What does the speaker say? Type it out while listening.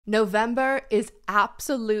November is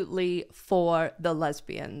absolutely for the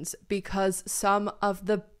lesbians because some of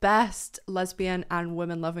the best lesbian and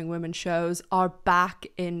women-loving women shows are back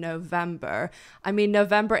in November. I mean,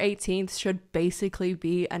 November 18th should basically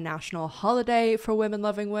be a national holiday for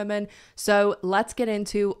women-loving women. So let's get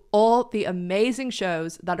into all the amazing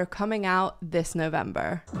shows that are coming out this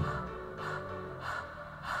November.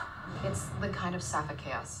 It's the kind of sapphic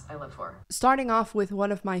chaos I live for. Starting off with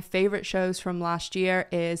one of my favorite shows from last year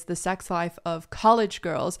is The Sex Life of College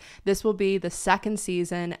Girls. This will be the second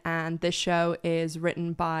season, and this show is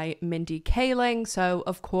written by Mindy Kaling, so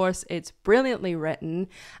of course it's brilliantly written.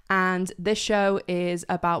 And this show is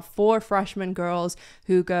about 4 freshman girls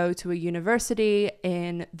who go to a university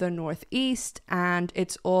in the Northeast, and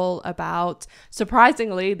it's all about,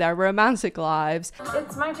 surprisingly, their romantic lives.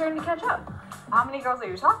 It's my turn to catch up. How many girls are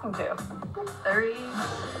you talking to? 30.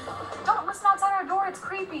 Don't listen outside our door, it's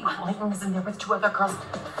creepy. Lightning is in there with 2 other girls.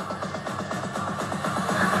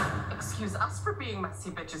 Excuse us for being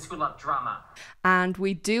messy bitches who love drama. And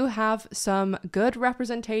we do have some good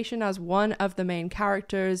representation, as one of the main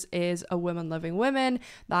characters is a woman loving women,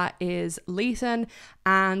 that is Leeson.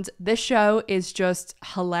 And this show is just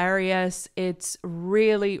hilarious. It's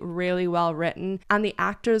really, really well written, and the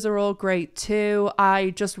actors are all great too.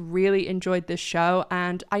 I just really enjoyed this show,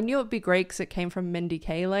 and I knew it'd be great because it came from Mindy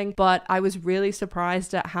Kaling, but I was really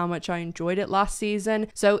surprised at how much I enjoyed it last season.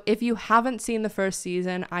 So if you haven't seen the first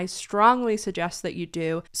season, I strongly suggest that you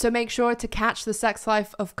do. So make sure to catch The Sex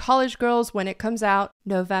Life of College Girls when it comes out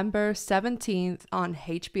November 17th on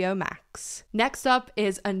HBO Max. Next up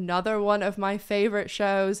is another one of my favorite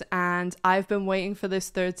shows, and I've been waiting for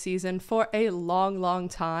this 3rd season for a long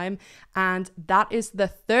time, and that is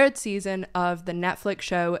the 3rd season of the Netflix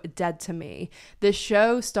show Dead to Me. This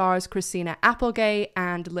show stars Christina Applegate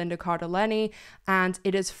and Linda Cardellini, and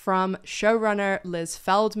it is from showrunner Liz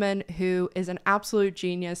Feldman, who is an absolute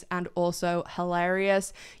genius and also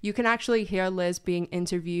hilarious. You can actually hear Liz being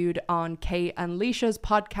interviewed on Kate and Leisha's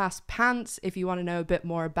podcast Pants if you want to know a bit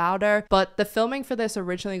more about her. But the filming for this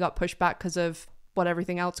originally got pushed back because of what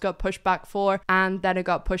everything else got pushed back for, and then it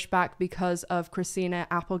got pushed back because of Christina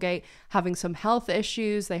Applegate having some health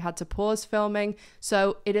issues. They had to pause filming,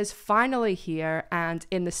 so it is finally here. And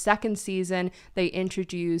in the 2nd season they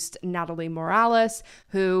introduced Natalie Morales,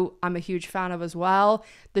 who I'm a huge fan of as well.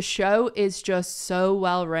 The show is just so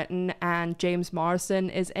well written, and James Morrison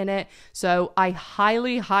is in it, so I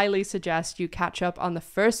highly suggest you catch up on the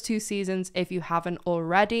first 2 seasons if you haven't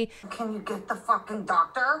already. Can you get the fucking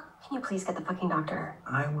doctor? Can you please get the fucking doctor?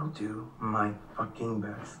 I will do my fucking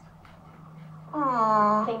best.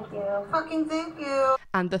 Aww. Thank you. Fucking thank you.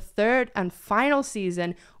 And the 3rd and final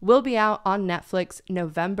season will be out on Netflix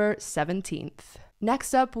November 17th.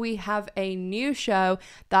 Next up, we have a new show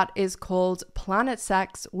that is called Planet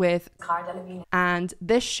Sex with Cara Delevingne. And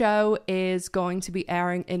this show is going to be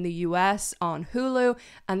airing in the US on Hulu,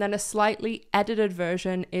 and then a slightly edited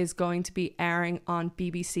version is going to be airing on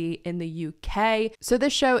BBC in the UK. So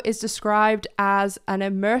this show is described as an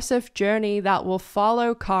immersive journey that will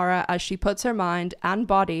follow Cara as she puts her mind and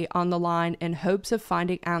body on the line in hopes of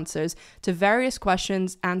finding answers to various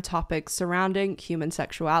questions and topics surrounding human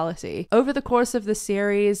sexuality. Over the course of the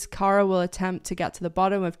series, Cara will attempt to get to the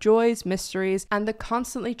bottom of joys, mysteries, and the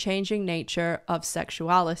constantly changing nature of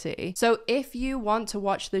sexuality. So if you want to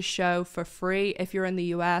watch this show for free, if you're in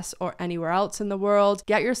the US or anywhere else in the world,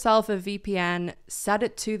 get yourself a VPN, set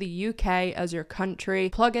it to the UK as your country,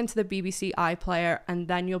 plug into the BBC iPlayer, and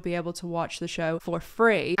then you'll be able to watch the show for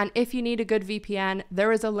free. And if you need a good VPN,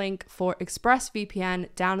 there is a link for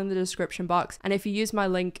ExpressVPN down in the description box, and if you use my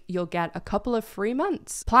link, you'll get a couple of free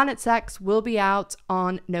months. Planet Sex will be out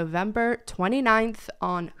on November 29th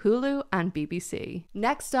on Hulu and BBC.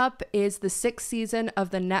 Next up is the 6th season of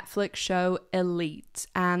the Netflix show Elite,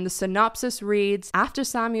 and the synopsis reads: after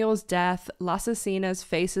Samuel's death, Las Assassinas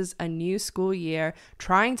faces a new school year,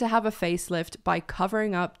 trying to have a facelift by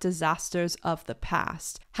covering up disasters of the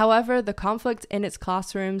past. However, the conflict in its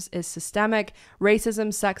classrooms is systemic. Racism,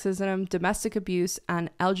 sexism, domestic abuse, and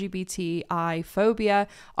LGBTI phobia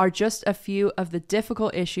are just a few of the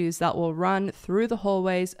difficult issues that will run through the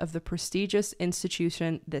hallways of the prestigious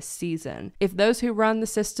institution this season. If those who run the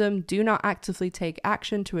system do not actively take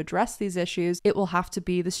action to address these issues, it will have to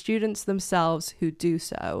be the students themselves who do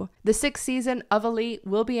so. The 6th season of Elite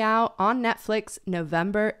will be out on Netflix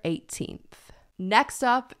November 18th. Next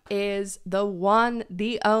up is the one,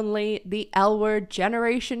 the only, the L Word.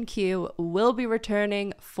 Generation Q will be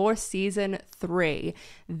returning for season 3.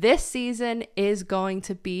 This season is going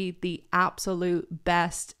to be the absolute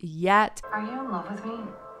best yet. Are you in love with me?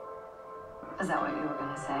 Is that what you were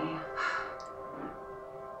gonna say?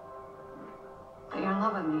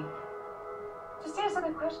 bother me. Just answer the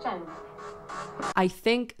question. I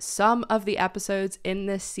think some of the episodes in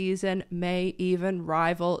this season may even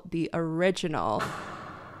rival the original.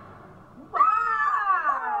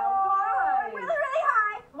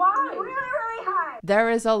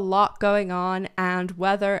 There is a lot going on, and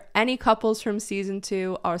whether any couples from season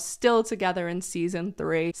 2 are still together in season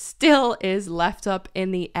 3 still is left up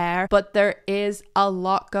in the air, but there is a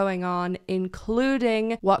lot going on,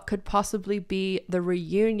 including what could possibly be the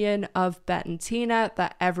reunion of Bette and Tina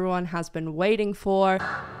that everyone has been waiting for.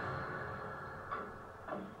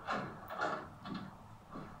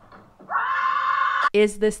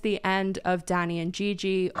 Is this the end of Danny and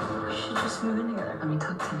Gigi? We should just move in together. Let me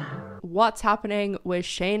cook tonight. What's happening with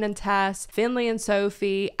Shane and Tess, Finley and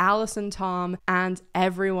Sophie, Alice and Tom, and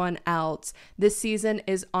everyone else? This season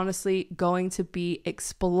is honestly going to be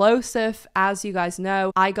explosive. As you guys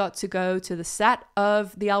know, I got to go to the set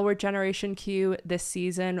of the L Word Generation Q this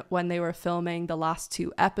season when they were filming the last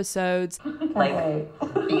 2 episodes. Like,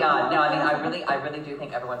 beyond. No, I mean, I really do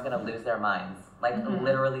think everyone's gonna lose their minds. Like,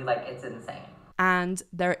 literally, like, it's insane. And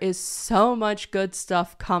there is so much good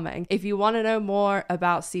stuff coming. If you want to know more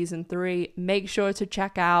about season 3, make sure to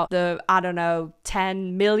check out the,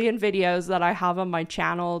 10 million videos that I have on my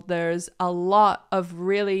channel. There's a lot of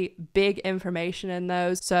really big information in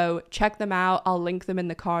those, so check them out. I'll link them in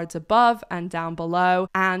the cards above and down below.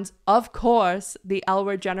 And of course, the L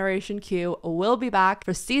Word Generation Q will be back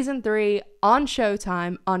for season 3 on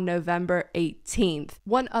Showtime on November 18th.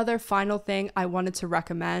 One other final thing I wanted to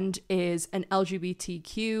recommend is an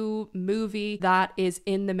LGBTQ movie that is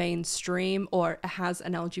in the mainstream, or has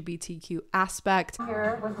an LGBTQ aspect.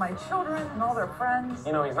 Here with my children and all their friends.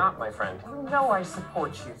 You know he's not my friend. You know I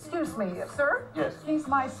support you. Excuse me, sir? Yes. He's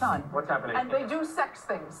my son. What's happening? And they do sex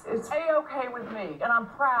things. It's A-okay with me, and I'm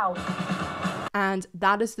proud. And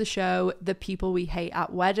that is the show The People We Hate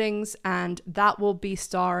at Weddings, and that will be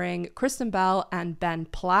starring Kristen Bell and Ben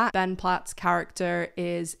Platt. Ben Platt's character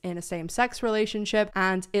is in a same-sex relationship,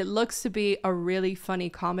 and it looks to be a really funny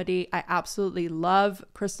comedy. I absolutely love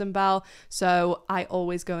Kristen Bell, so I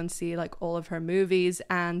always go and see like all of her movies,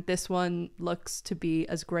 and this one looks to be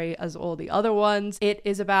as great as all the other ones. It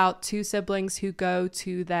is about 2 siblings who go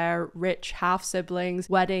to their rich half-siblings'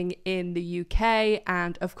 wedding in the UK,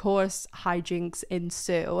 and of course hijinks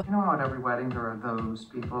ensue. You know how at every wedding there are those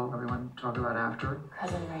people everyone talk about after?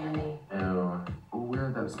 Cousin Randy. Ew.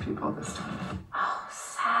 We're those people this time. Oh,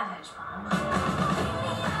 savage, Mom.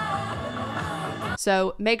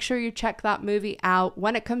 So make sure you check that movie out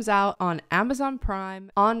when it comes out on Amazon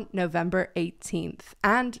Prime on November 18th.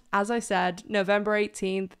 And as I said, November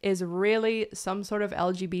 18th is really some sort of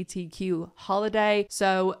LGBTQ holiday.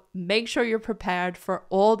 So make sure you're prepared for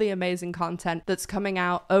all the amazing content that's coming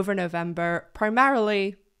out over November,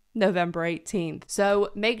 primarily November 18th.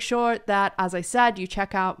 So make sure that, as I said, you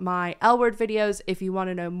check out my L Word videos if you want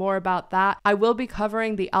to know more about that. I will be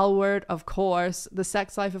covering the L Word, of course, the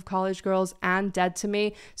sex life of college girls, and Dead to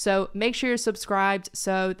Me. So make sure you're subscribed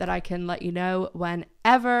so that I can let you know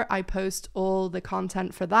whenever I post all the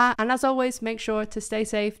content for that. And as always, make sure to stay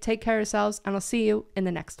safe, take care of yourselves, and I'll see you in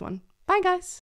the next one. Bye, guys.